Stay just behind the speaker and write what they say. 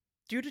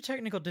Due to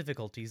technical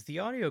difficulties, the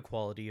audio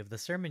quality of the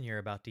sermon you're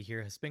about to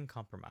hear has been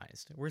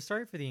compromised. We're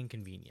sorry for the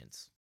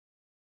inconvenience.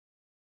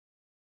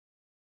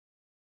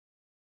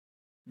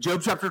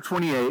 Job chapter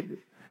 28.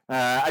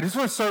 I just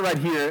want to start right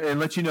here and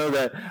let you know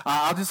that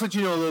I'll just let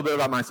you know a little bit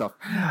about myself.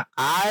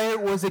 I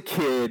was a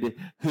kid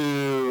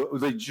who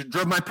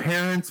drove my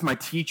parents, my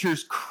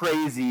teachers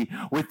crazy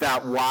with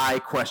that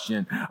why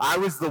question. I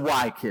was the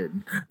why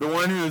kid, the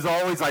one who was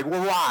always like,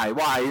 well,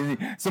 why?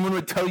 And someone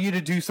would tell you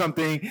to do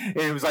something, and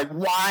it was like,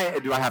 why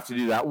do I have to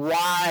do that?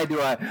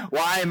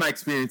 Why am I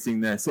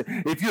experiencing this?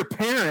 If you're a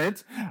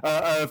parent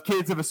of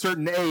kids of a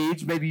certain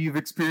age, maybe you've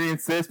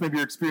experienced this, maybe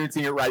you're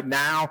experiencing it right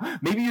now,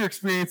 maybe you're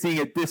experiencing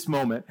it this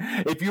moment.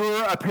 If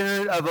you're a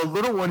parent of a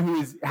little one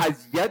who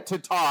has yet to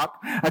talk,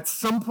 at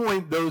some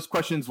point those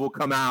questions will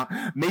come out.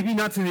 Maybe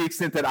not to the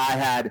extent that I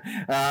had,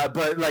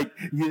 but like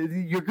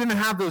you're going to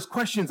have those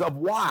questions of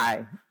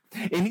why.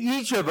 And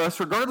each of us,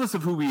 regardless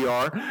of who we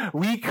are,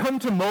 we come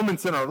to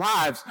moments in our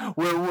lives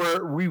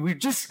where we're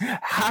just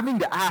having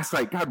to ask,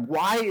 like, God,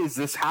 why is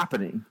this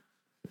happening?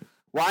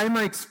 Why am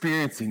I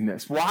experiencing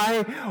this?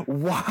 Why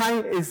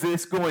is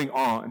this going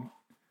on?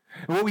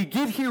 And what we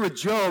get here with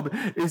Job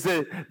is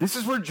that this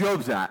is where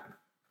Job's at.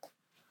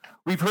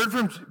 We've heard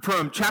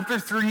from chapter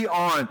 3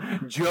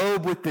 on,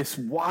 Job with this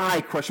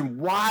why question.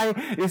 Why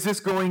is this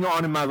going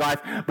on in my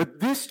life? But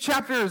this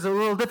chapter is a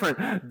little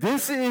different.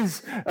 This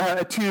is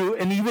to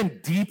an even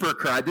deeper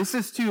cry. This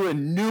is to a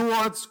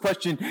nuanced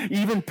question,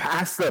 even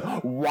past the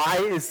why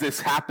is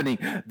this happening?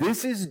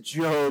 This is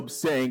Job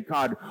saying,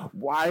 God,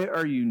 why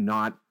are you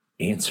not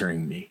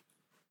answering me?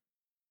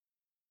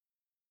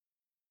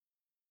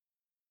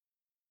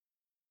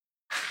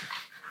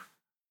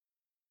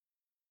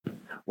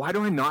 Why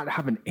do I not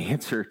have an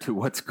answer to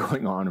what's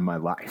going on in my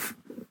life?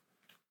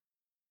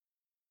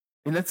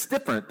 And that's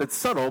different. That's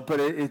subtle,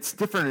 but it's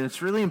different. And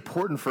it's really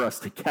important for us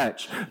to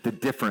catch the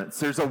difference.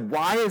 There's a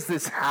why is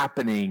this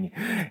happening?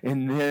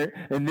 And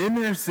then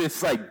there's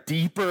this like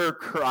deeper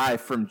cry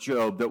from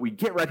Job that we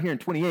get right here in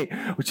 28,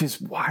 which is,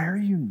 why are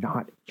you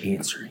not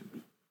answering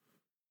me?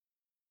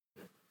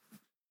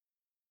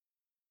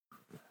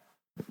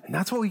 And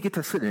that's what we get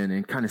to sit in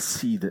and kind of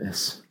see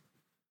this.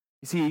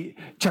 You see,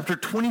 chapter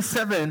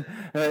 27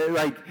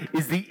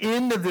 is the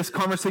end of this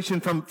conversation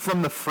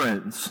from the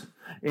friends.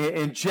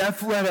 And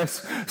Jeff led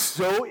us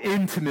so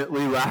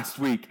intimately last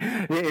week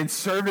and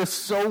served us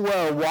so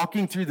well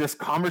walking through this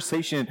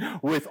conversation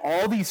with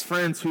all these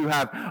friends who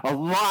have a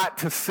lot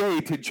to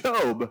say to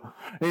Job.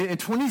 And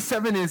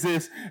 27 is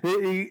this,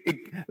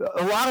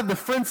 a lot of the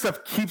friend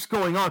stuff keeps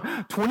going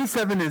on.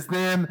 27 is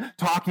them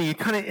talking. It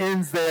kind of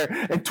ends there.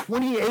 And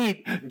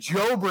 28,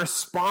 Job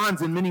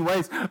responds in many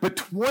ways.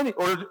 But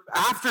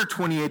after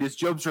 28 is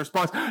Job's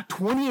response.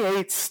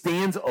 28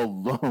 stands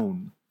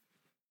alone.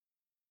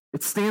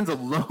 It stands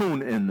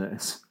alone in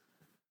this.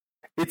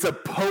 It's a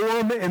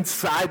poem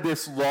inside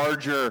this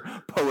larger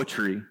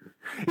poetry.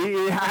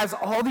 It has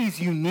all these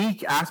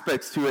unique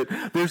aspects to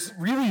it. There's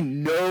really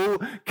no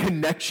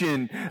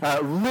connection,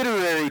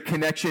 literary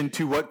connection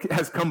to what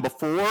has come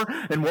before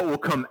and what will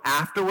come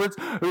afterwards.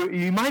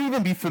 You might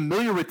even be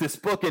familiar with this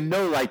book and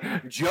know,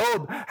 like,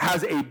 Job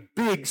has a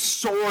big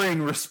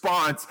soaring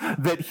response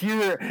that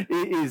here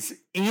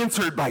is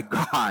answered by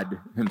God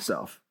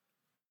himself.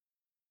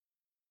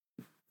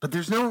 But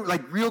there's no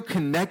real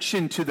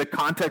connection to the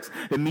context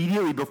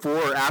immediately before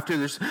or after.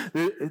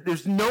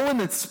 There's no one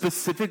that's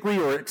specifically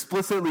or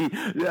explicitly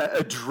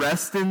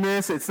addressed in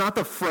this. It's not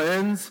the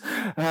friends.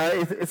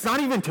 It's not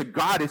even to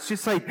God. It's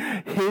just like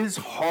his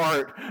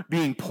heart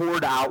being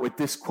poured out with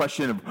this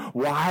question of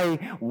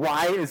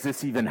why is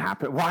this even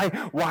happening?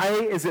 Why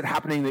is it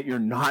happening that you're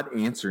not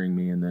answering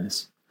me in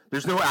this?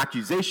 There's no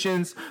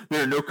accusations.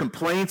 There are no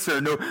complaints.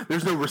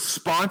 There's no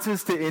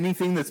responses to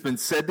anything that's been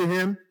said to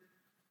him.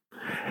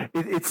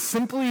 It's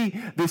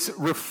simply this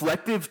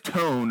reflective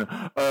tone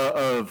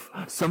of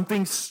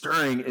something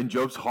stirring in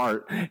Job's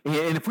heart.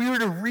 And if we were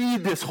to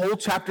read this whole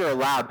chapter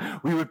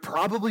aloud, we would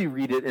probably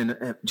read it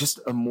in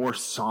just a more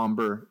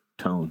somber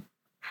tone.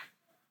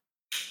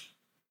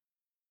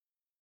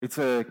 It's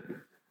a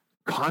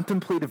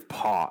contemplative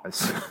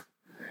pause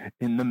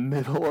in the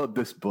middle of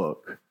this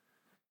book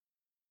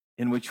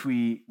in which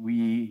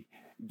we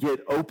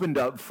get opened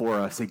up for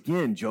us,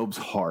 again, Job's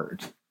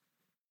heart.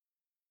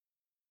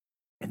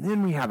 And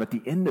then we have at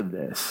the end of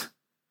this,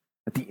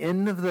 at the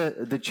end of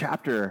the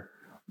chapter,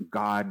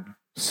 God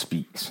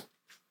speaks.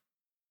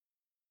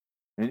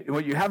 And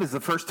what you have is the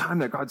first time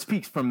that God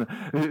speaks,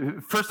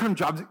 first time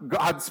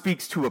God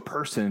speaks to a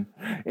person.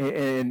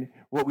 And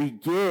what we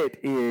get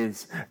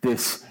is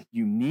this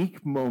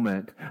unique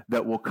moment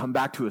that will come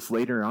back to us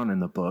later on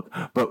in the book.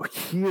 But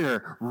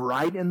here,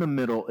 right in the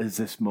middle, is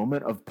this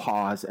moment of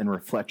pause and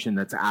reflection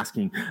that's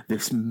asking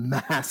this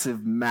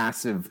massive,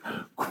 massive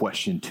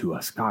question to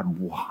us. God,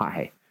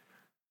 why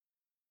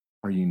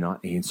are you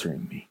not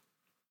answering me?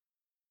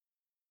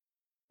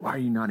 Why are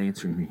you not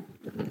answering me?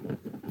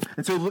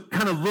 And so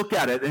kind of look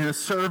at it in a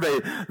survey.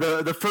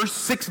 The first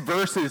 6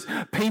 verses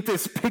paint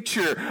this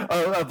picture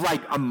of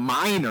like a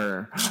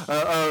miner,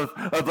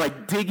 of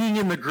like digging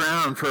in the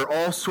ground for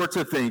all sorts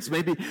of things.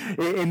 Maybe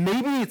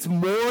it's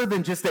more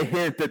than just a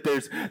hint that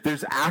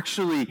there's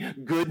actually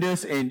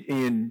goodness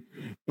and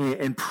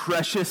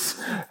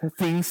precious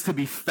things to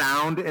be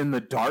found in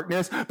the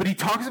darkness. But he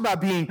talks about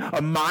being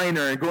a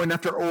miner and going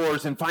after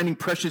ores and finding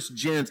precious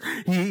gems.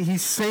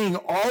 He's saying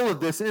all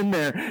of this in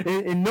there.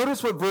 And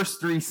notice what verse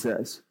 3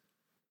 says.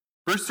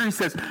 Verse 3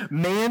 says,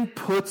 man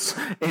puts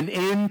an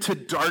end to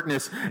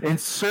darkness and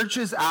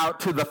searches out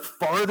to the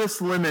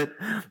farthest limit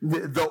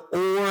the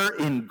ore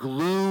in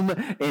gloom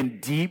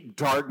and deep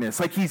darkness.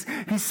 Like he's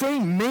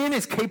saying man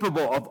is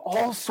capable of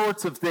all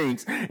sorts of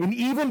things, and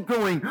even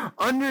going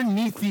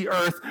underneath the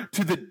earth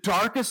to the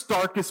darkest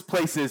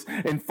places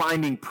and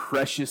finding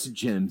precious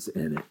gems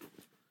in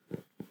it.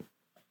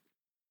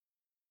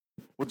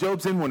 Well,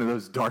 Job's in one of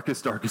those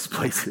darkest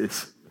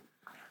places.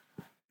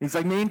 He's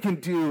like, man can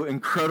do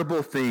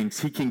incredible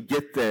things. He can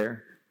get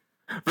there.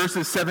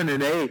 Verses 7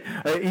 and 8,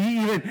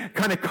 he even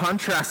kind of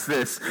contrasts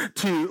this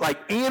to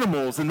like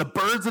animals and the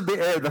birds of the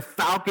air, the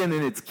falcon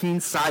in its keen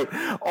sight,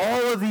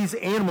 all of these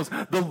animals,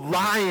 the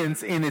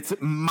lions in its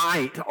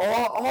might,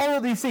 all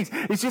of these things.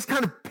 It's just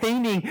kind of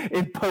painting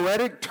in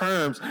poetic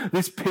terms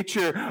this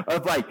picture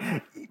of like,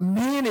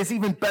 man is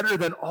even better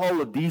than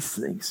all of these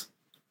things.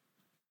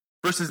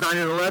 Verses 9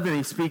 and 11,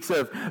 he speaks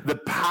of the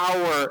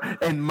power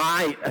and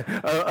might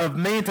of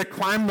man to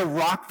climb the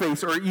rock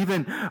face, or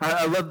even,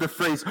 I love the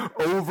phrase,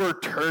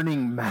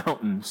 overturning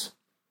mountains,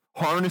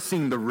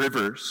 harnessing the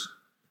rivers.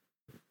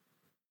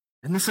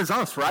 And this is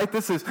us, right?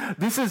 This is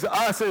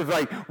us. It's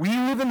like we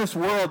live in this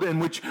world in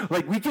which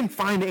like we can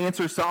find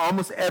answers to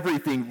almost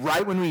everything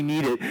right when we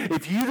need it.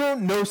 If you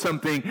don't know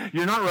something,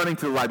 you're not running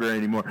to the library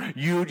anymore.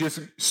 You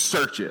just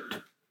search it.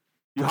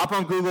 You hop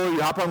on Google,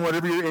 you hop on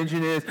whatever your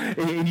engine is,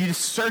 and you just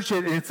search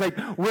it, and it's like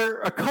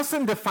we're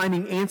accustomed to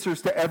finding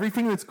answers to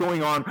everything that's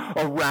going on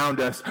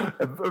around us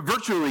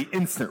virtually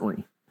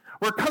instantly.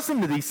 We're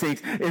accustomed to these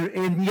things,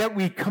 and yet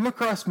we come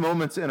across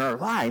moments in our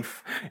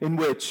life in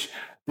which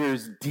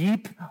there's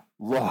deep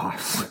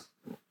loss.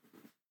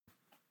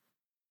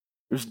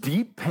 There's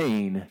deep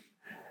pain,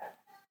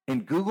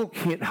 and Google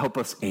can't help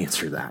us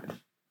answer that.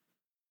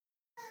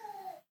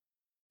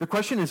 The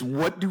question is,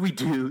 what do we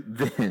do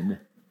then?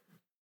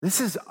 This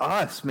is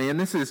us, man.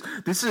 This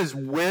is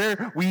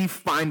where we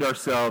find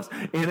ourselves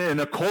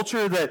in a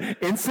culture that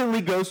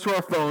instantly goes to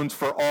our phones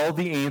for all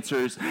the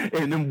answers.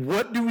 And then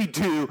what do we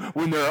do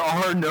when there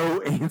are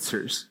no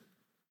answers?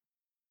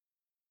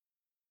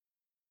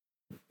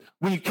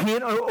 When you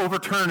can't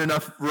overturn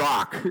enough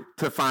rock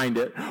to find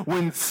it,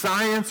 when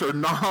science or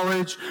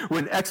knowledge,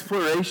 when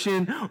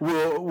exploration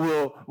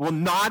will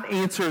not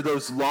answer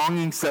those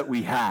longings that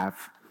we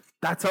have,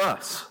 that's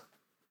us.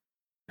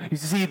 You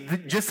see,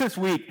 just this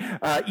week,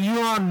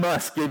 Elon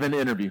Musk gave an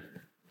interview.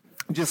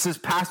 Just this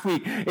past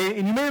week,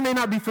 and you may or may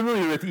not be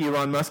familiar with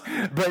Elon Musk,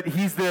 but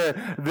he's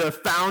the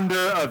founder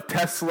of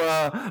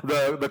Tesla,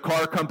 the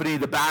car company,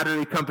 the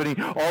battery company,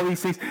 all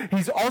these things.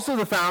 He's also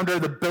the founder,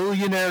 the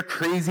billionaire,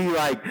 crazy,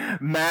 like,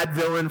 mad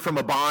villain from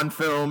a Bond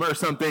film or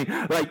something.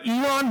 Like,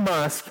 Elon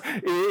Musk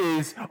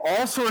is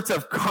all sorts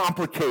of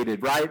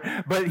complicated, right?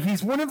 But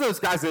he's one of those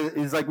guys that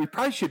is like, we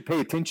probably should pay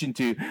attention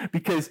to,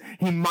 because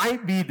he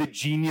might be the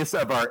genius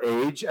of our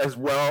age as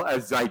well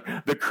as,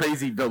 like, the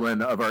crazy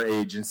villain of our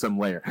age in some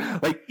layer.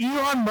 Like,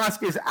 Elon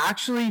Musk is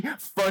actually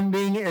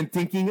funding and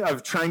thinking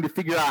of trying to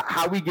figure out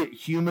how we get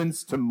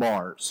humans to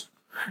Mars.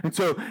 And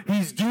so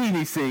he's doing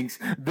these things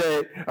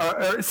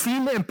that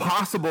seem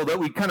impossible, that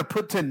we kind of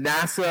put to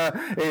NASA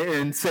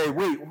and say,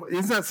 wait,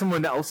 isn't that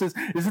someone else's?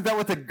 Isn't that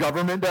what the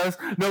government does?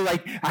 No,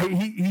 like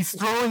he's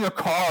throwing a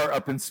car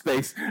up in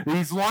space.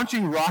 He's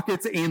launching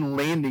rockets and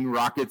landing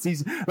rockets.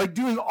 He's like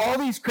doing all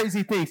these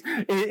crazy things.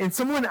 And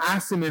someone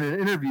asked him in an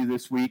interview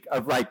this week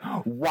of like,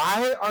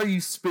 why are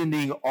you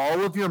spending all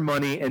of your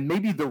money and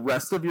maybe the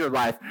rest of your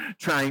life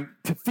trying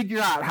to figure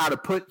out how to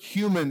put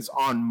humans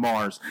on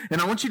Mars? And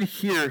I want you to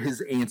hear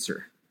his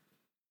answer.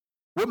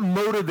 What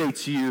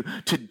motivates you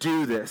to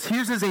do this?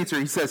 Here's his answer.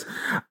 He says,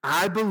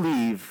 I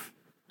believe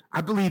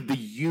the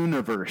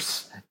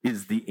universe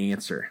is the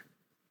answer.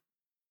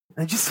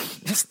 And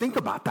just think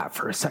about that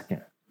for a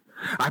second.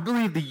 I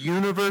believe the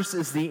universe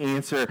is the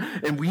answer,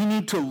 and we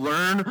need to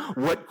learn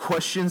what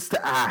questions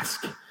to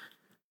ask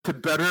to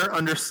better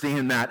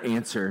understand that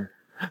answer.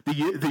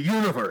 The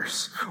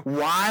universe.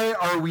 Why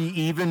are we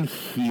even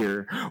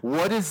here?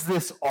 What is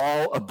this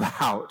all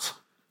about?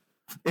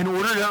 In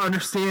order to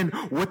understand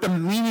what the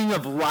meaning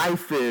of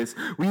life is,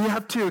 we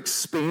have to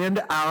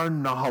expand our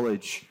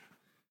knowledge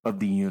of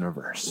the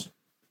universe.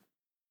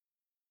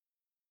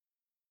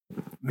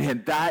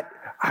 Man,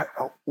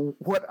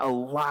 what a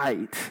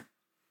light.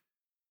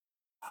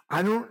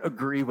 I don't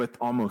agree with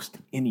almost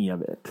any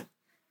of it.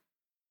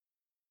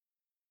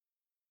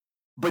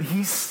 But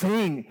he's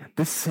saying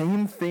the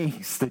same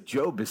things that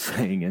Job is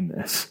saying in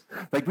this.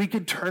 Like, we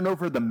could turn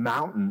over the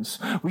mountains.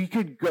 We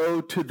could go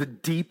to the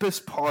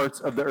deepest parts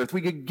of the earth.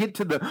 We could get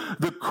to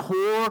the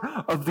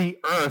core of the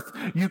earth.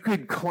 You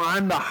could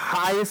climb the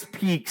highest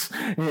peaks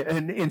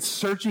in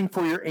searching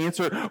for your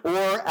answer.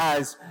 Or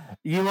as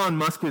Elon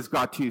Musk has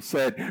got to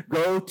said,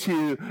 go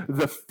to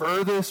the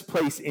furthest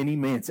place any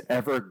man's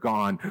ever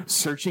gone,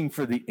 searching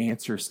for the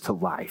answers to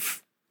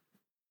life.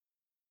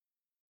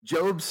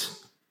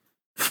 Job's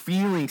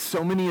feeling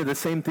so many of the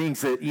same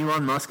things that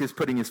Elon Musk is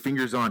putting his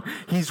fingers on.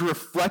 He's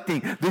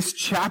reflecting. This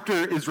chapter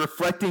is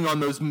reflecting on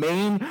those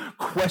main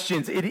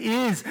questions. It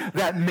is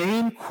that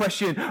main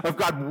question of,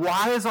 God,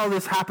 why is all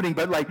this happening?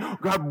 But like,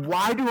 God,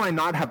 why do I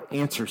not have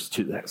answers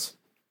to this?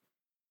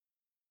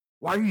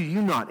 Why are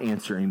you not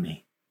answering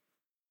me?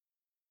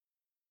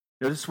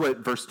 Notice what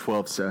verse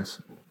 12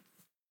 says.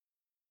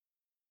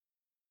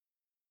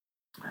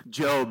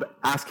 Job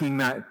asking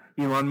that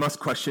Elon Musk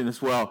question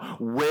as well.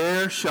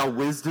 Where shall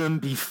wisdom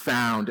be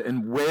found?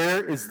 And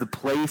where is the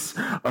place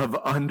of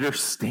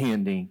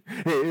understanding?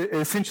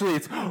 Essentially,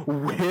 it's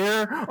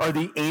where are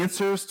the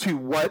answers to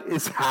what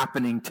is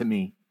happening to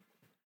me?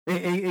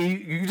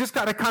 You just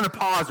got to kind of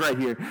pause right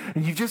here.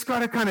 And you just got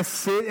to kind of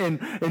sit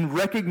and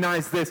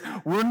recognize this.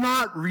 We're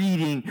not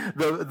reading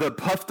the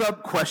puffed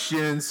up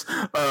questions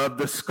of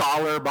the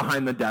scholar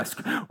behind the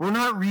desk. We're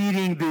not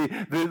reading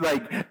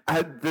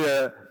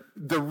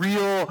the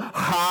real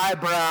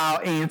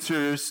highbrow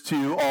answers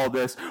to all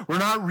this. We're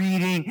not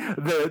reading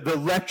the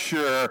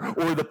lecturer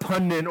or the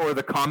pundit or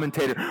the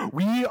commentator.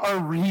 We are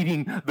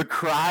reading the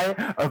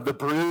cry of the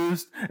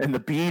bruised and the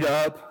beat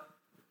up.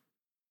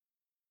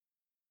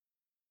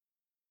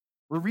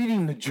 We're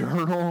reading the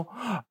journal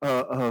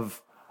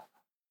of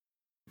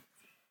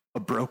a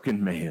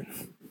broken man.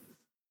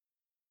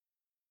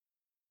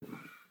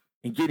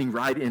 And getting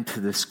right into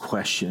this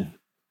question.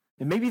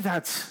 And maybe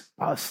that's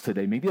us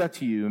today. Maybe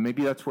that's you. And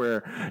maybe that's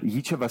where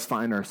each of us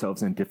find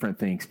ourselves in different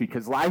things.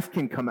 Because life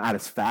can come at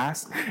us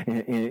fast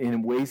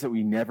in ways that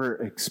we never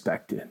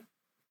expected.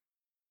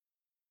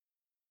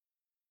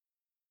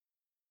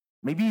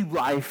 Maybe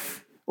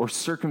life or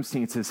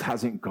circumstances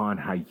hasn't gone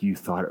how you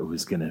thought it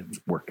was going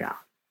to work out.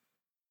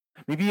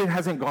 Maybe it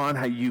hasn't gone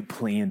how you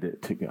planned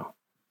it to go.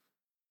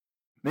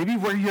 Maybe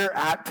where you're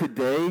at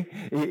today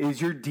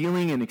is you're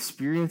dealing and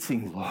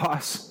experiencing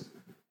loss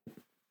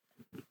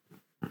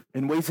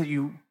in ways that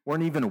you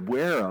weren't even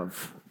aware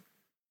of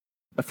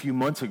a few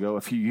months ago,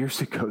 a few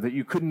years ago, that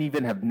you couldn't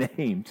even have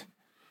named.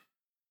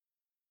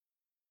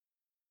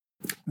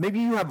 Maybe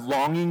you have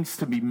longings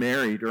to be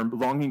married or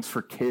longings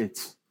for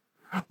kids.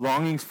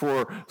 Longings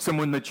for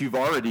someone that you've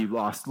already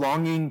lost.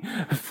 Longing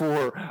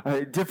for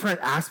different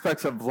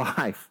aspects of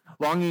life.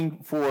 Longing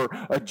for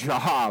a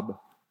job.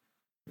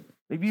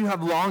 Maybe you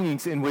have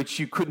longings in which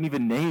you couldn't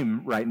even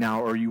name right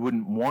now or you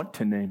wouldn't want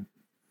to name.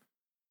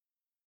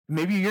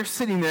 Maybe you're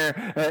sitting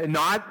there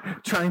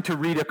not trying to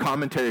read a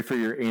commentary for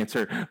your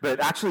answer, but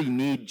actually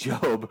need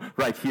Job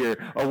right here,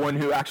 a one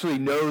who actually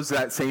knows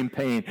that same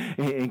pain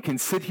and can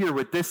sit here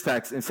with this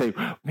text and say,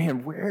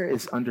 man, where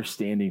is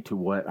understanding to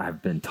what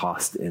I've been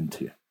tossed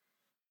into?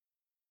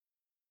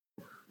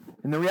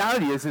 And the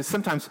reality is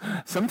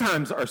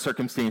sometimes our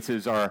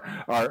circumstances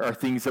are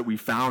things that we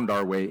found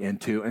our way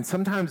into, and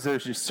sometimes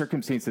there's just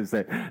circumstances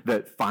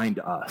that find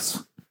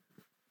us.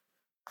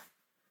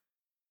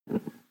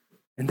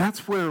 And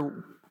that's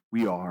where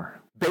we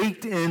are.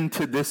 Baked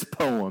into this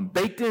poem,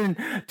 baked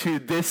into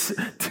this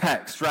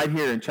text right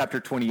here in chapter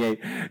 28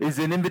 is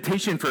an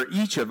invitation for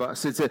each of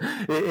us. It's an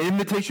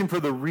invitation for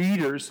the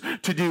readers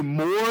to do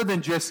more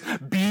than just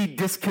be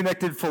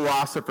disconnected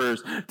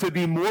philosophers, to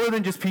be more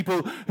than just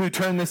people who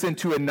turn this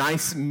into a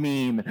nice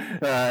meme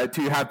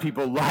to have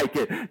people like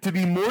it, to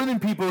be more than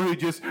people who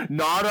just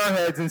nod our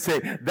heads and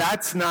say,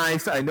 that's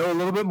nice, I know a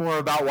little bit more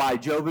about why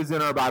Job is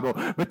in our Bible,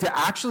 but to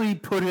actually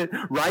put it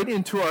right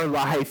into our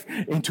life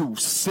and to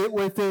sit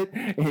with it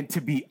and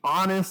to be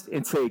honest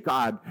and say,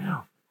 God,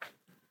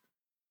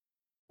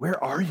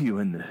 where are you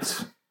in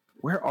this?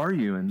 Where are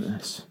you in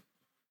this?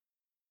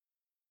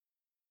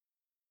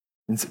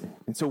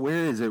 And so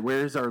where is it?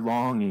 Where is our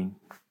longing?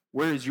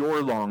 Where is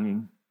your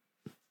longing?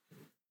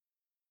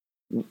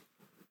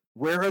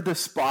 Where are the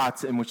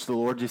spots in which the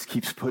Lord just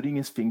keeps putting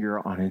his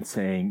finger on and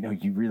saying, no,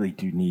 you really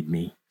do need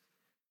me?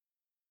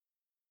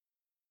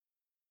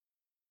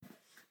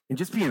 And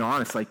just being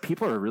honest, like,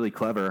 people are really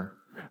clever.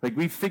 Like,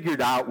 we've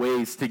figured out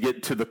ways to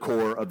get to the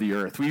core of the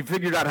earth. We've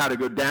figured out how to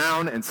go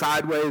down and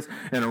sideways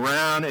and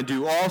around and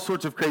do all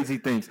sorts of crazy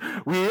things.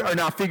 We are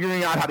now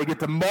figuring out how to get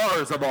to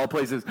Mars, of all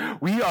places.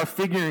 We are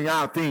figuring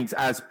out things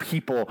as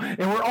people.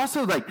 And we're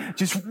also, like,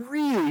 just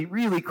really,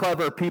 really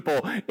clever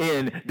people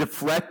in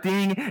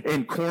deflecting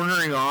and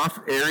cornering off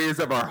areas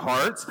of our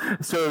hearts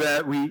so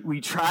that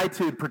we try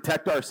to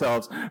protect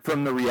ourselves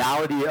from the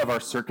reality of our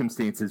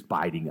circumstances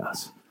biting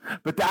us.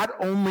 But that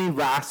only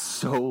lasts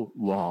so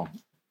long.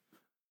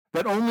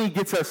 that only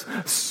gets us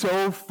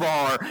so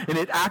far, and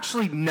it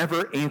actually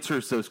never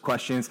answers those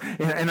questions.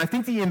 And I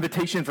think the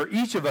invitation for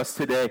each of us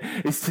today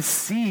is to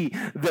see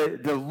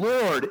that the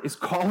Lord is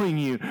calling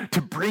you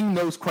to bring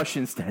those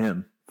questions to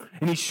him.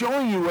 And he's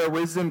showing you where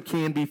wisdom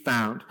can be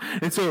found.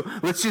 And so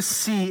let's just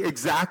see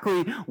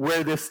exactly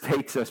where this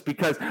takes us,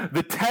 because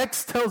the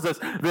text tells us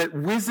that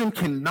wisdom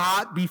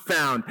cannot be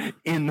found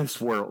in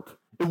this world.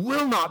 It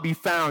will not be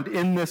found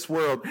in this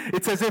world.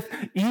 It's as if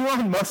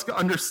Elon Musk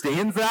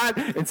understands that,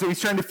 and so he's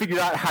trying to figure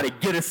out how to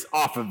get us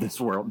off of this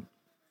world.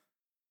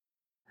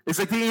 It's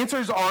like the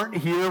answers aren't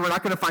here. We're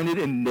not going to find it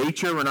in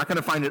nature. We're not going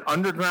to find it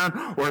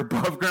underground or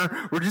above ground.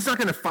 We're just not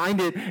going to find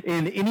it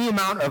in any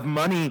amount of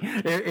money.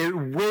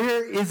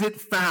 Where is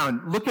it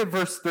found? Look at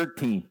verse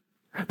 13.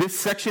 This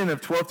section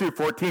of 12 through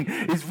 14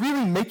 is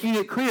really making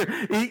it clear.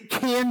 It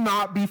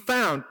cannot be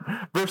found.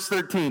 Verse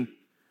 13.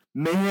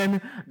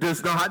 Man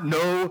does not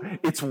know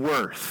its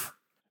worth.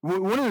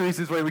 One of the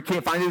reasons why we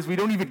can't find it is we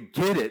don't even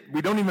get it.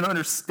 We don't even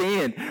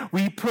understand.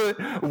 We put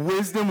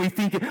wisdom, we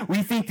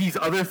think these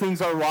other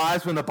things are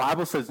lies, when the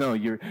Bible says, no,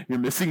 you're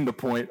missing the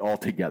point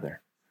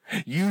altogether.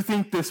 You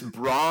think this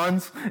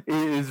bronze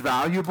is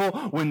valuable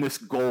when this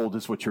gold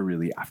is what you're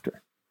really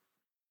after.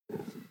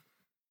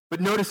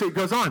 But notice it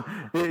goes on.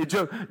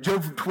 Job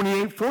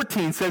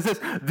 28:14 says this,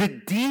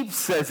 the deep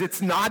says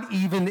it's not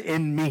even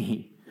in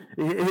me.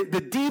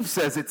 The deep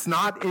says it's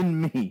not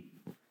in me.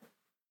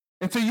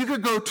 And so you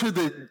could go to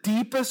the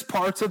deepest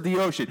parts of the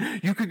ocean.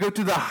 You could go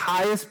to the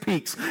highest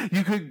peaks.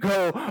 You could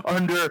go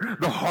under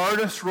the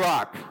hardest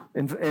rock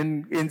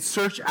and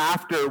search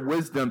after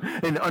wisdom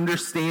and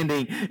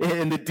understanding.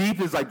 And the deep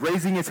is like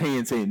raising his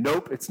hand saying,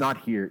 nope, it's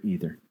not here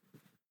either.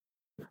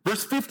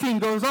 Verse 15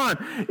 goes on.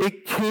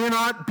 It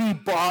cannot be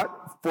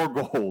bought for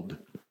gold,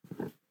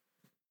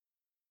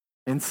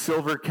 and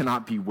silver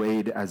cannot be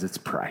weighed as its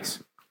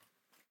price.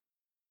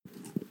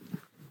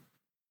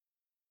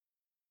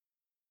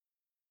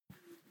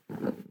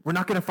 We're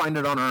not going to find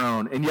it on our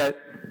own. And yet,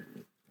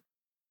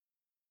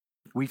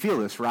 we feel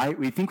this, right?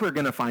 We think we're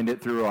going to find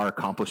it through our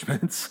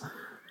accomplishments.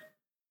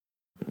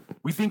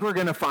 We think we're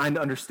going to find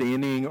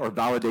understanding or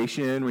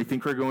validation. We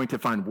think we're going to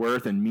find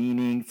worth and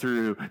meaning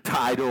through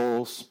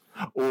titles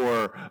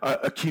or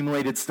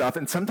accumulated stuff.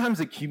 And sometimes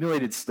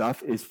accumulated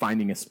stuff is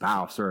finding a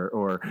spouse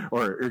or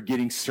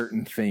getting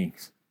certain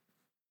things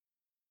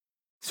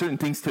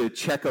to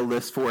check a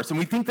list for us. And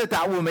we think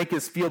that will make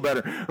us feel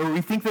better. Or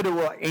we think that it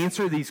will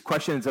answer these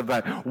questions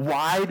about,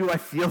 why do I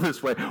feel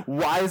this way?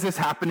 Why is this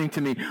happening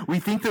to me? We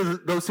think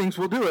that those things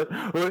will do it.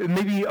 Or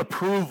maybe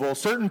approval,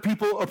 certain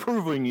people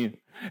approving you.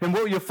 And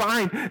what you'll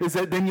find is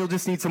that then you'll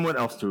just need someone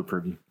else to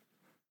approve you.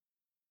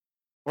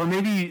 Or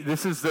maybe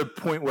this is the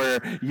point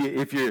where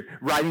if you're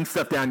writing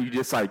stuff down, you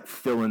just like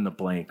fill in the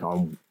blank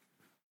on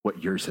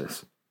what yours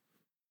is.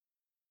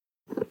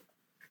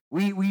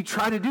 We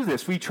try to do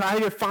this. We try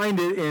to find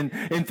it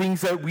in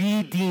things that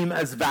we deem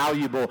as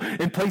valuable,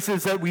 in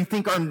places that we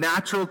think are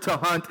natural to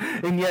hunt,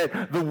 and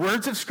yet the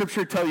words of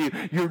Scripture tell you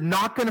you're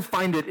not going to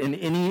find it in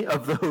any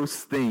of those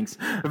things.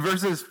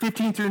 Verses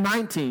 15 through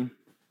 19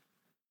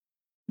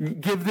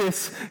 give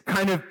this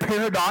kind of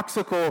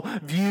paradoxical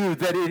view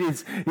that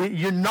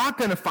you're not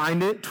going to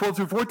find it, 12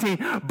 through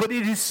 14, but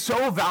it is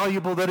so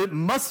valuable that it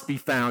must be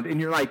found.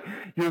 And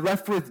you're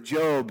left with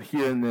Job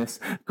here in this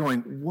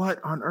going,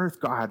 what on earth,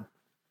 God?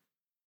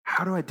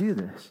 How do I do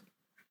this?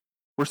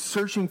 We're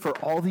searching for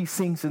all these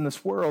things in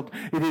this world.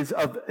 It is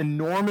of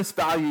enormous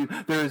value.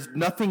 There is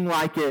nothing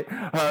like it.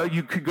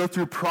 You could go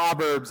through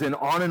Proverbs and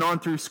on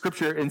through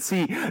Scripture and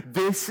see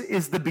this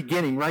is the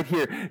beginning right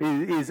here.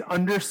 It is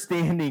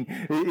understanding.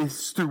 It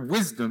is through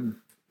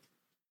wisdom.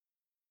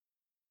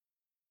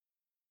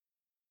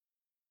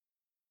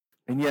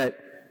 And yet,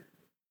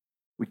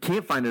 we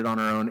can't find it on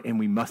our own, and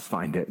we must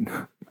find it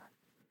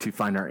to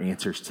find our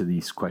answers to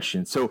these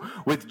questions. So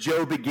with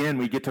Job again,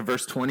 we get to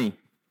verse 20.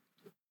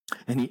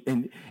 And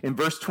in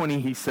verse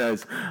 20, he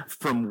says,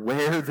 from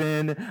where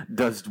then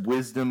does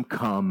wisdom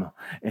come,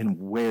 and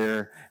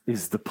where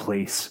is the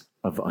place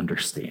of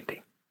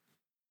understanding?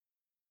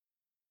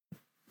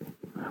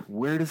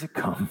 Where does it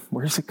come?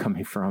 Where is it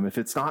coming from? If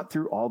it's not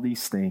through all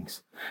these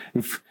things,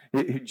 if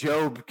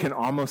Job can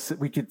almost,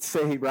 we could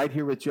say right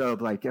here with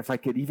Job, like if I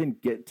could even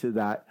get to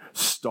that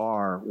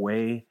star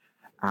way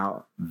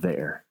out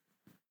there,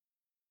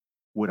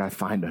 would I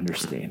find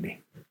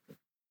understanding?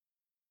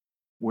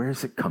 Where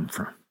does it come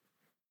from?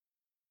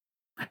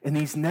 In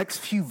these next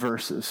few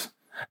verses,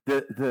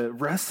 the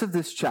rest of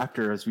this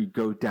chapter as we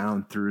go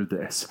down through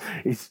this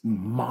is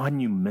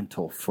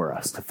monumental for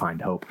us to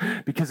find hope.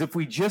 Because if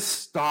we just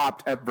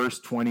stopped at verse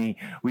 20,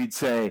 we'd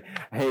say,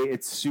 hey,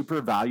 it's super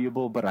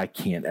valuable, but I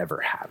can't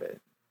ever have it.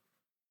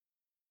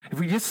 If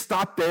we just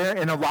stop there,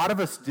 and a lot of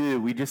us do,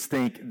 we just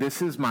think,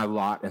 this is my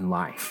lot in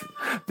life.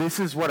 This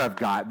is what I've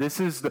got. This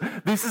is the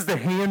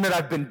hand that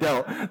I've been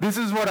dealt. This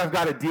is what I've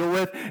got to deal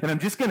with, and I'm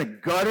just going to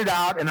gut it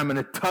out, and I'm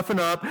going to toughen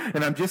up,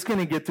 and I'm just going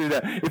to get through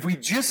that. If we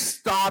just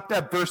stopped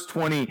at verse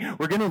 20,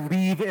 we're going to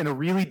leave in a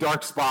really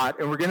dark spot,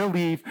 and we're going to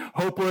leave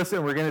hopeless,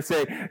 and we're going to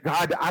say,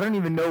 God, I don't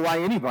even know why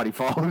anybody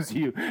follows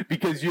you,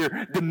 because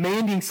you're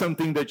demanding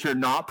something that you're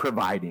not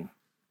providing.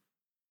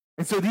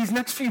 And so these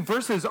next few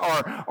verses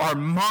are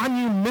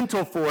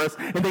monumental for us,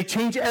 and they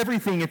change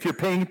everything if you're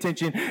paying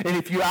attention, and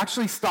if you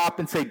actually stop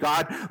and say,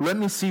 God, let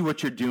me see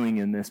what you're doing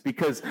in this,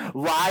 because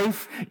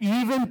life,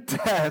 even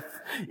death,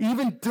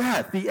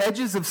 the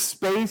edges of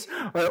space,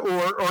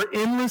 or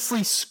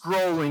endlessly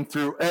scrolling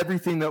through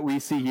everything that we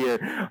see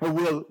here,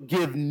 will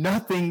give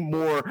nothing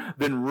more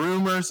than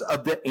rumors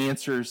of the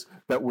answers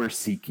that we're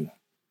seeking.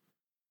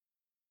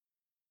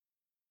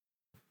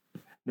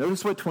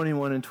 Notice what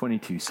 21 and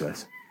 22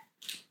 says.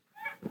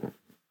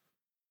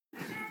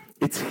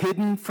 It's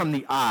hidden from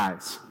the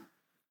eyes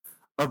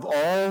of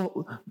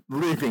all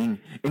living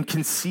and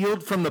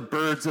concealed from the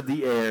birds of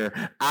the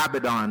air.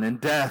 Abaddon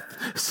and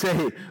Death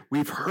say,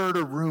 we've heard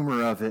a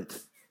rumor of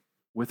it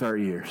with our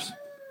ears.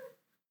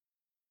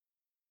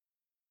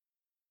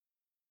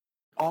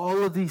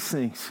 All of these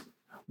things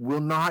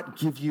will not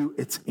give you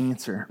its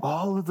answer.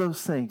 All of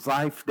those things,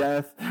 life,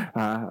 death,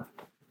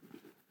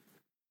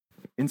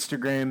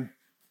 Instagram,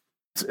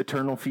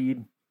 eternal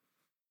feed,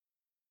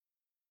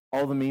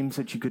 all the memes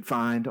that you could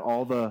find,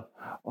 all the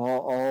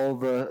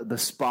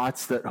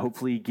spots that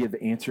hopefully give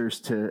answers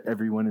to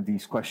every one of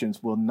these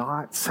questions will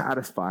not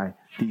satisfy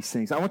these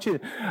things. I want you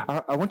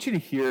to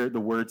hear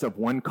the words of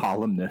one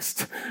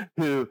columnist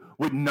who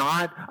would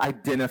not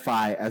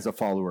identify as a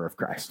follower of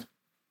Christ.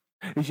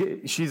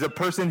 She's a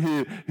person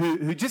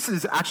who just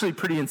is actually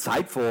pretty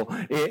insightful,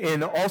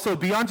 and also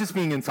beyond just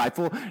being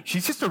insightful,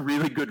 she's just a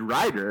really good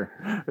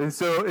writer. And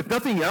so if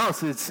nothing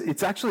else,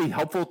 it's actually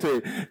helpful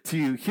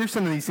to hear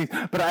some of these things.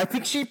 But I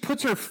think she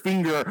puts her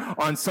finger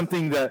on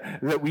something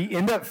that we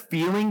end up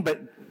feeling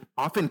but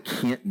often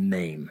can't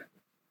name.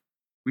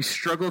 We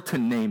struggle to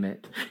name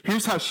it.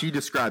 Here's how she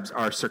describes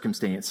our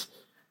circumstance.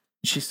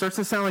 She starts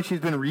to sound like she's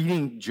been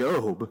reading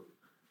Job.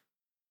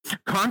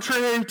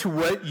 Contrary to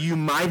what you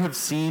might have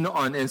seen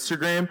on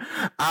Instagram,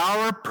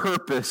 our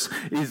purpose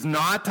is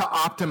not to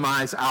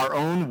optimize our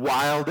own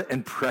wild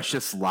and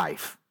precious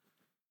life.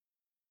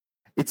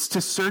 It's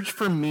to search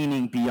for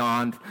meaning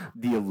beyond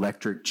the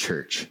electric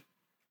church.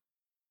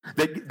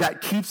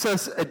 That keeps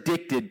us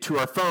addicted to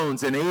our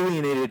phones and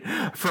alienated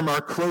from our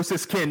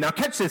closest kin. Now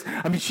catch this.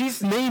 I mean,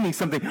 she's naming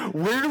something.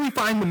 Where do we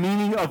find the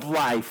meaning of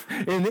life?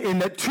 In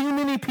that too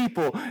many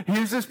people,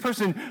 here's this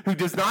person who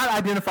does not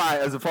identify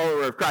as a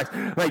follower of Christ,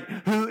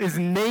 who is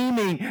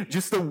naming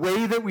just the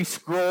way that we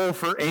scroll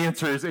for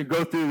answers and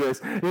go through this,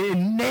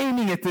 and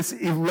naming it this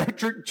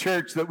electric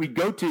church that we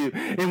go to,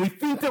 and we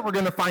think that we're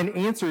going to find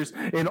answers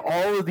in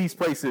all of these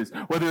places,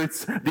 whether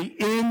it's the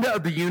end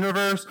of the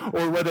universe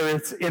or whether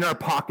it's in our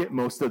pocket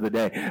most of the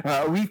day.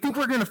 We think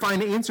we're going to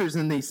find answers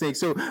in these things.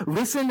 So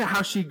listen to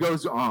how she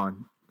goes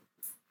on.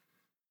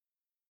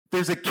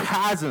 There's a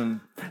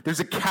chasm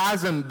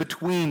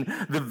between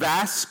the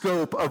vast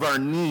scope of our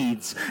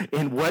needs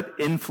and what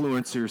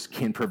influencers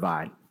can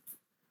provide.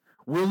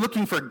 We're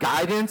looking for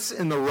guidance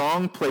in the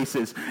wrong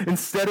places.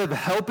 Instead of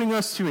helping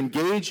us to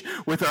engage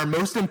with our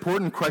most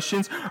important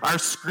questions, our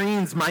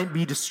screens might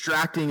be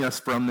distracting us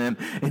from them.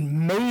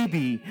 And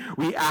maybe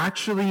we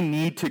actually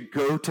need to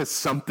go to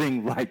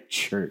something like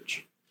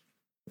church.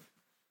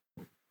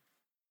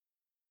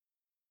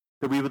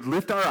 That we would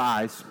lift our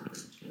eyes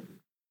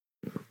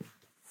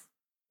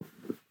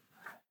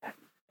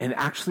and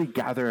actually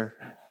gather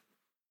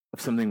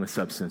of something with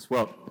substance.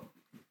 Well,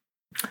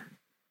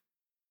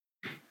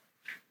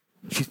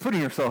 she's putting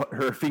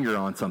her finger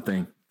on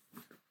something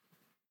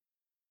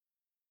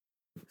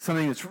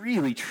that's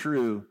really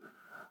true.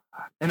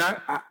 And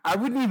I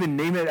wouldn't even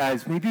name it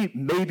as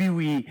maybe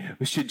we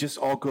should just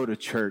all go to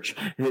church.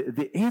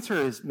 The answer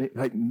is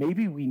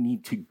maybe we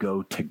need to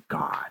go to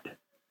God.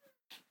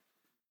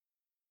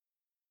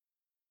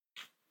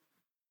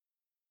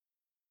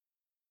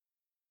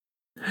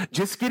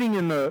 Just getting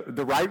in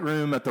the right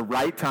room at the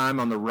right time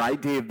on the right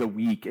day of the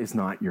week is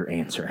not your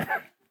answer.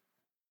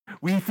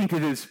 We think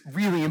it is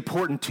really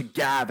important to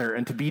gather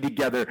and to be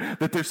together,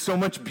 that there's so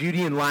much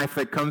beauty in life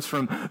that comes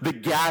from the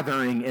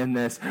gathering in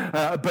this.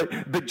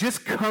 But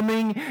just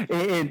coming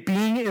and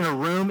being in a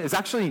room is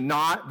actually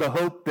not the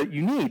hope that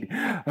you need.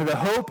 The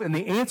hope and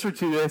the answer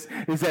to this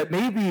is that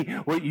maybe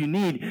what you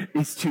need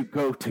is to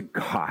go to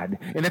God.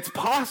 And it's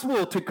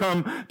possible to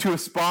come to a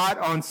spot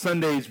on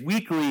Sundays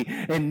weekly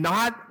and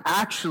not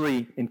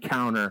actually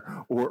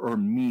encounter or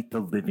meet the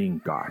living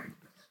God.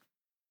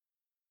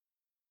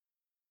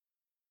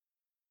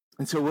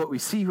 And so what we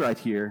see right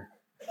here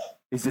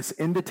is this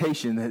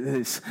invitation,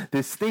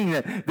 this thing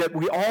that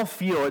we all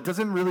feel. It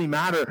doesn't really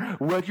matter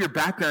what your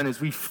background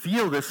is. We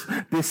feel this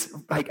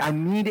like, I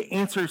need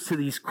answers to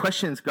these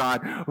questions,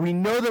 God. We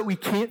know that we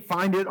can't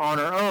find it on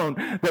our own,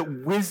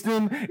 that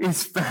wisdom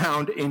is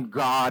found in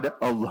God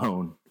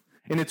alone.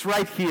 And it's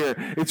right here.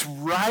 It's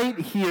right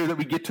here that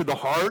we get to the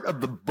heart of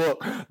the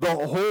book. The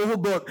whole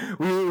book.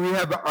 We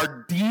have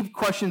our deep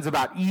questions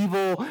about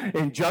evil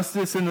and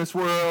justice in this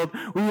world.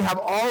 We have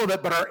all of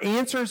it, but our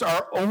answers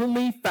are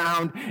only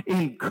found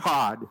in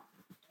God.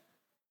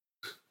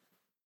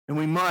 And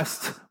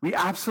we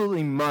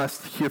absolutely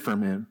must hear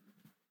from him.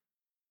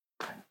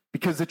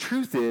 Because the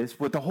truth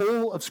is, what the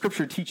whole of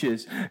Scripture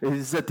teaches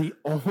is that the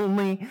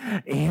only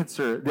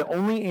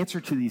answer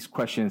to these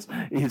questions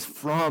is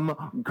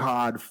from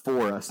God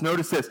for us.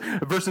 Notice this,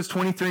 verses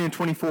 23 and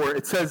 24,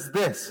 it says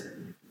this: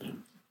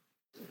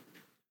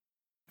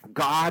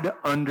 God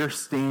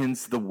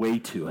understands the way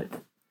to it.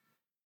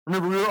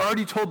 Remember, we were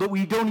already told that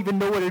we don't even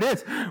know what it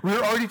is. We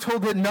were already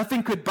told that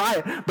nothing could buy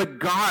it. But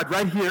God,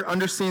 right here,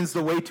 understands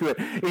the way to it.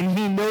 And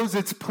he knows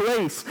its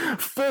place.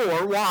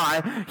 For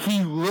why?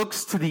 He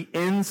looks to the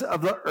ends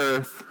of the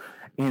earth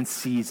and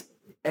sees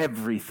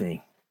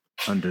everything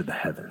under the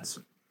heavens.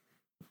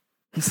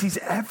 He sees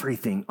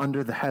everything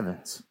under the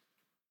heavens.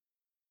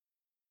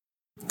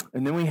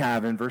 And then we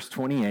have, in verse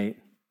 28,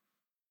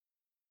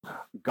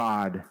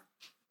 God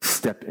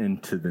step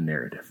into the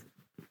narrative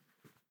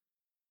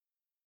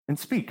and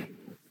speak.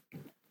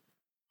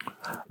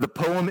 The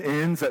poem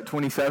ends at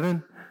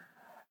 27,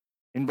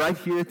 and right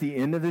here at the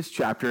end of this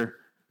chapter,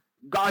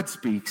 God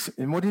speaks,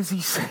 and what does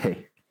he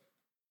say?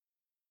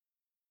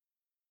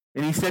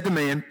 And he said to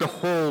man,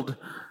 behold,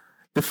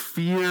 the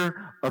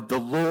fear of the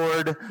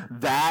Lord,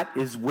 that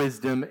is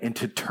wisdom, and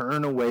to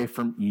turn away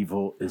from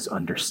evil is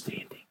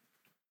understanding.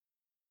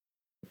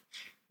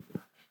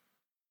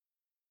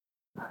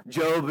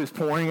 Job is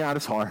pouring out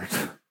his heart.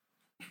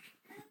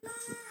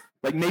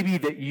 Like maybe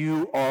that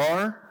you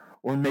are,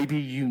 or maybe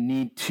you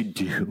need to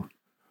do.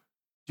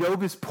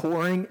 Job is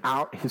pouring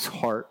out his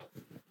heart.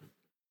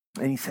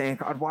 And he's saying,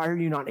 God, why are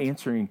you not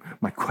answering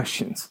my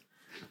questions?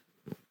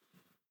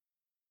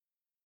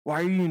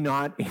 Why are you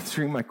not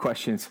answering my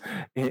questions?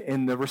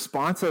 And the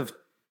response of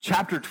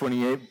chapter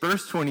 28,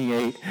 verse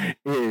 28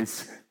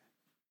 is,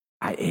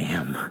 I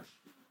am.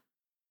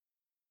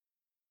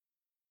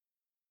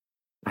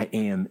 I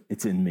am.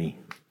 It's in me.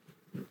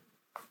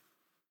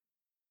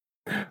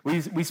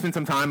 We spent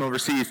some time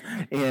overseas,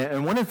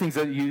 and one of the things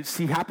that you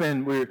see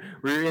happen,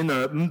 we're in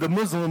the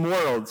Muslim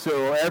world,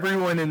 so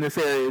everyone in this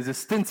area is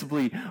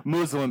ostensibly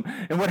Muslim.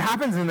 And what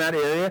happens in that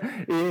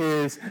area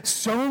is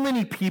so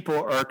many people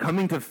are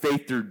coming to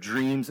faith through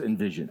dreams and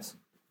visions.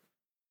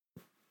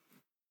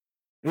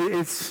 It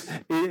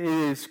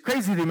is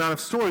crazy the amount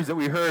of stories that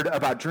we heard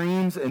about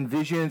dreams and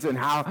visions and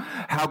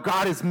how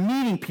God is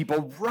meeting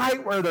people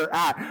right where they're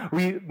at.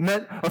 We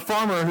met a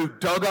farmer who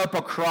dug up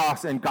a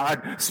cross and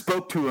God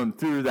spoke to him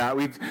through that.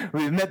 We've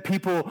met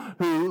people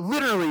who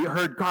literally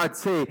heard God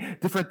say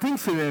different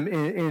things to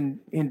them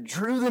and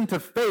drew them to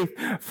faith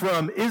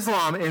from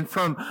Islam and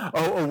from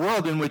a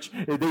world in which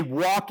they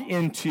walk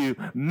into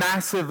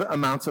massive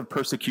amounts of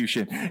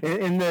persecution.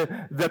 And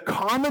the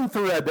common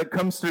thread that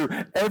comes through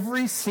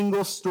every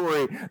single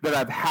story that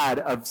I've had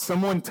of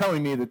someone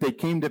telling me that they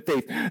came to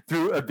faith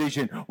through a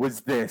vision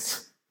was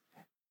this.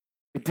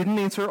 It didn't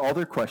answer all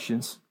their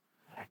questions.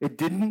 It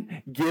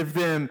didn't give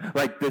them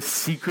like the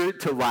secret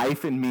to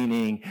life and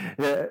meaning.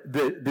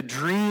 The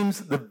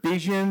dreams, the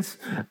visions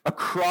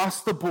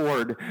across the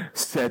board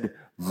said,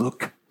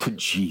 look to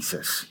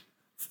Jesus.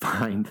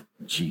 Find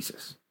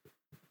Jesus.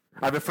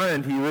 I have a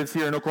friend, he lives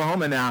here in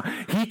Oklahoma now.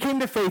 He came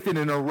to faith in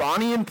an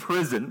Iranian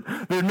prison.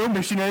 There are no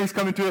missionaries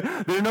coming to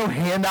it. There are no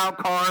handout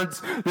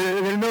cards.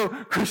 There are no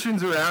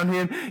Christians around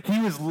him. He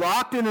was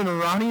locked in an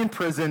Iranian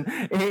prison,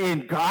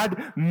 and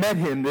God met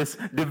him, this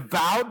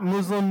devout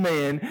Muslim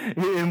man,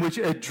 in which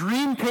a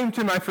dream came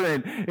to my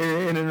friend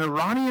in an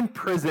Iranian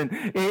prison,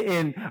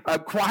 and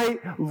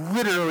quite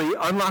literally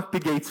unlocked the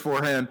gates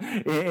for him,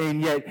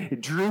 and yet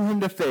drew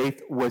him to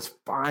faith was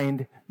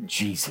find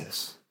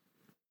Jesus.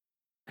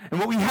 And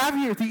what we have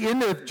here at the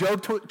end of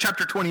Job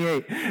chapter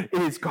 28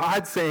 is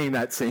God saying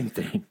that same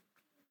thing.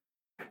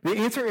 The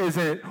answer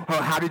isn't,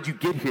 oh, how did you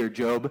get here,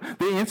 Job?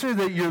 The answer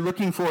that you're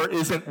looking for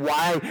isn't,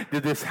 why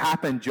did this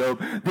happen, Job?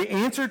 The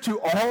answer to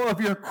all of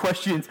your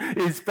questions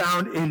is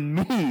found in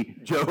me,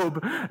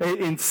 Job,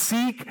 and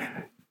seek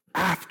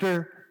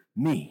after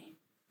me.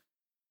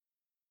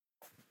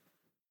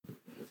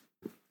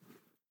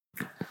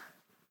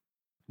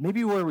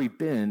 Maybe where we've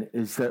been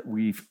is that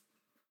we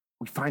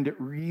find it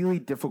really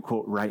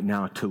difficult right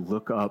now to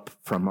look up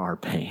from our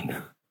pain.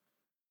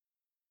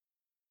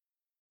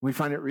 We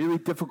find it really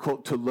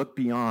difficult to look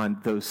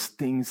beyond those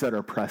things that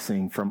are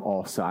pressing from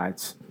all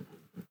sides.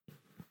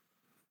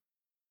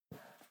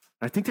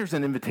 I think there's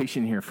an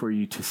invitation here for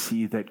you to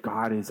see that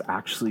God is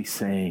actually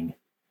saying,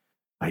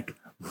 like,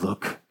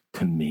 look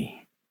to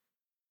me.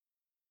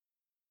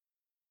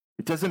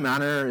 It doesn't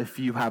matter if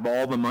you have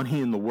all the money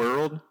in the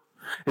world,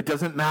 It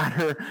doesn't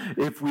matter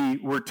if we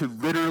were to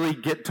literally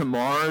get to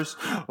Mars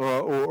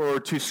or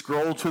to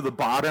scroll to the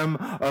bottom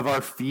of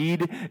our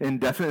feed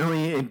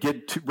indefinitely and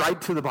right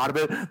to the bottom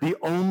of it. The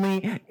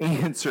only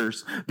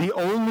answers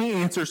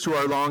to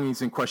our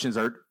longings and questions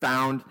are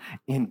found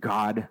in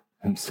God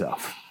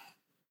himself.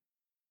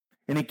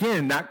 And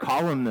again, that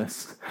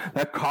columnist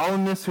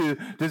who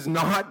does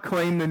not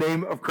claim the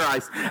name of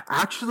Christ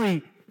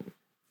actually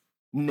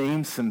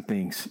names some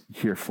things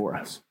here for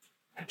us.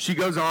 She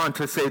goes on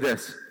to say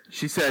this.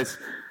 She says,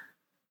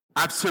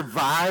 I've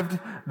survived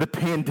the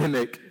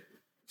pandemic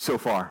so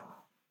far.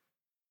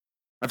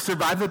 I've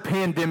survived the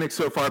pandemic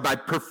so far by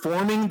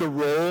performing the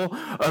role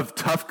of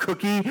tough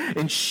cookie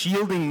and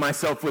shielding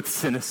myself with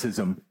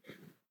cynicism.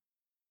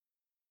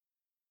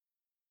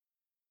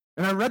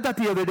 And I read that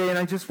the other day, and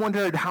I just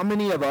wondered how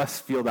many of us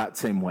feel that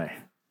same way.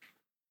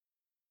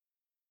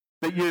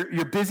 That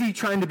you're busy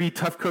trying to be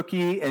tough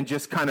cookie and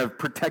just kind of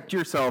protect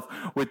yourself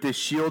with this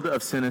shield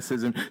of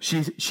cynicism.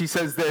 She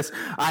says this,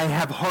 I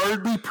have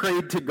hardly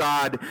prayed to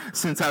God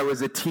since I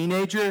was a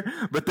teenager,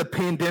 but the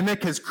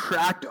pandemic has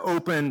cracked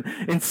open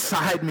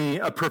inside me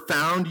a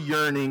profound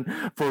yearning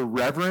for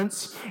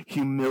reverence,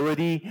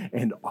 humility,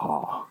 and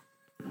awe.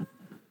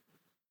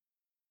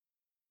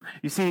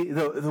 You see,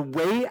 the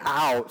way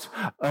out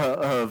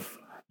of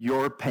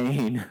your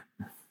pain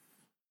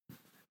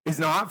is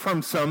not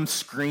from some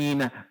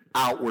screen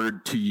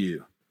outward to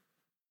you.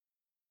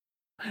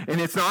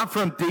 And it's not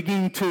from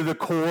digging to the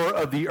core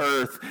of the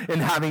earth and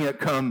having it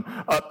come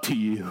up to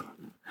you.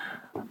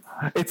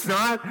 It's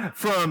not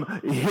from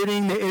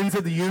hitting the ends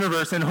of the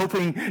universe and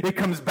hoping it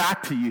comes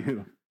back to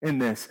you in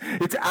this.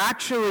 It's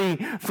actually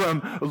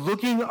from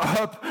looking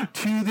up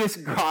to this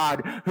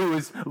God who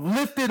is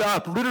lifted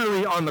up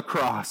literally on the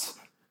cross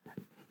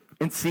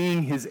and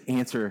seeing his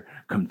answer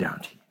come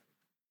down to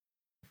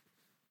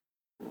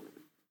you.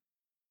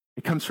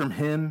 It comes from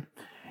him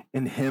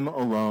and him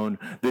alone,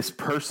 this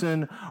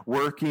person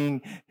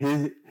working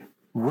in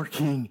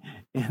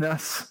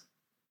us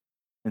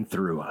and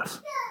through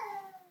us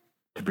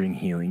to bring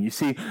healing. You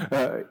see,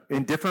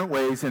 in different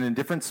ways and in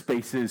different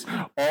spaces,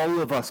 all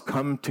of us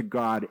come to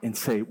God and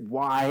say,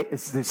 why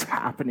is this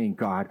happening,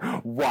 God?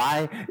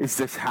 Why is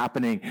this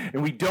happening?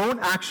 And we don't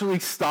actually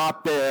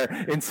stop there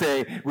and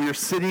say, we are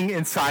sitting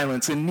in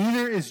silence, and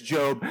neither is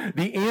Job.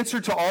 The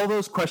answer to all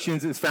those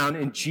questions is found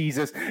in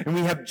Jesus, and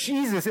we have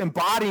Jesus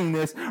embodying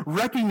this,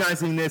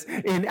 recognizing this,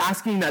 and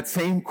asking that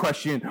same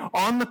question.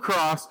 On the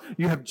cross,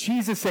 you have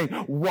Jesus saying,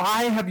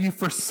 why have you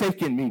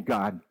forsaken me,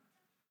 God?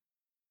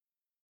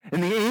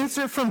 And the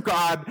answer from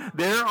God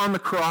there on the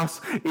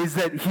cross is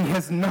that he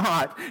has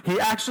not. He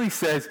actually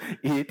says,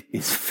 it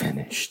is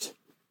finished.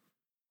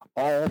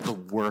 All the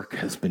work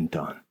has been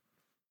done.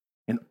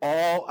 And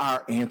all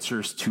our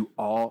answers to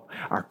all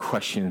our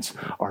questions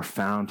are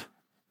found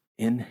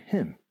in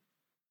him.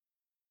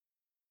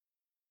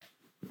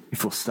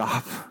 If we'll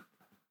stop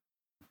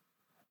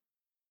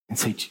and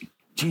say,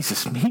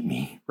 Jesus, meet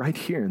me right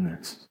here in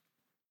this.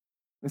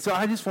 And so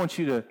I just want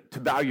you to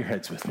bow your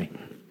heads with me.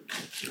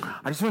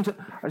 I just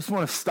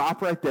want to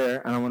stop right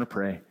there, and I want to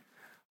pray.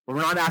 We're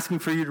not asking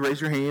for you to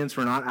raise your hands.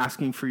 We're not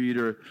asking for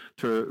you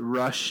to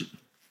rush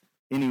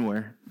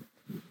anywhere.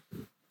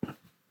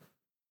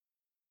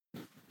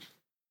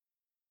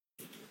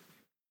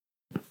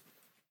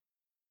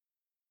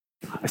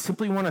 I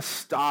simply want to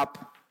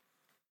stop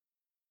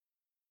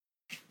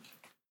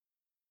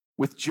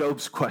with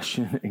Job's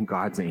question and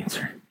God's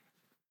answer.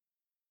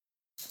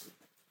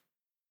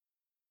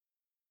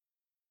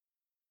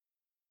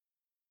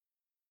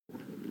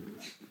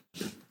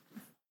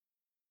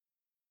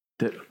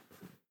 That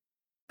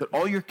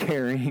all you're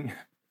carrying,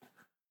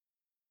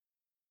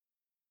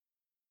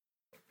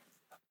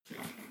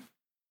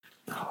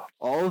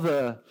 all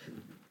the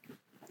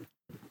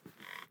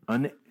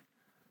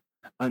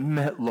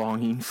unmet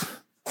longings,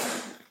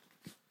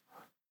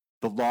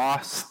 the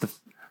loss,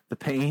 the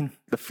pain,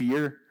 the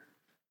fear,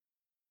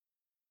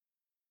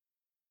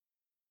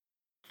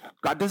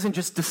 God doesn't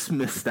just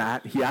dismiss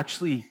that. He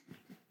actually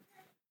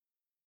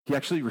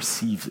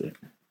receives it.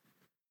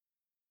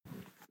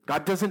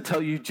 God doesn't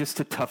tell you just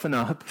to toughen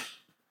up.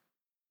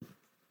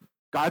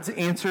 God's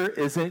answer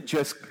isn't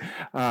just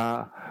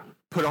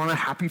put on a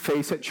happy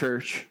face at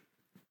church.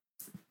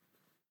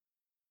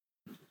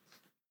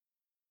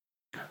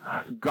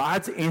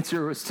 God's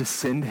answer was to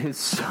send his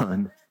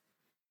son.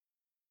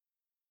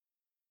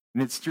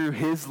 And it's through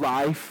his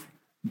life,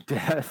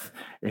 death,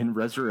 and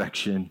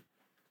resurrection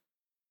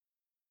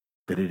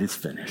that it is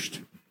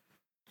finished.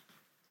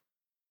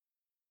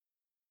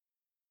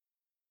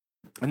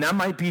 And that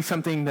might be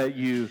something that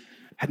you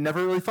had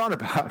never really thought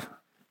about,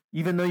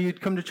 even though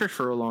you'd come to church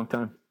for a long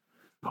time.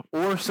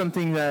 Or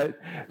something that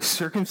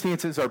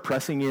circumstances are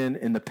pressing in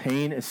and the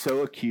pain is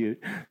so acute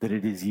that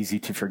it is easy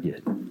to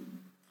forget.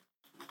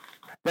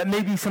 That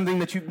may be something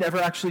that you've never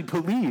actually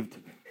believed.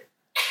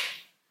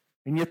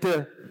 And yet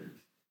the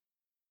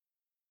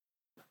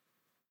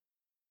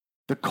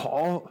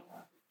call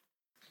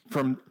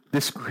from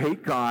this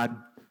great God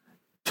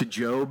to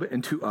Job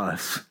and to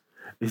us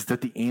is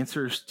that the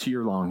answers to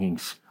your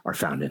longings are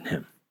found in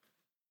him.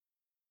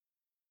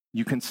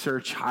 You can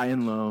search high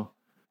and low,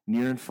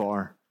 near and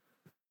far,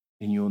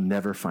 and you will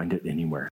never find it anywhere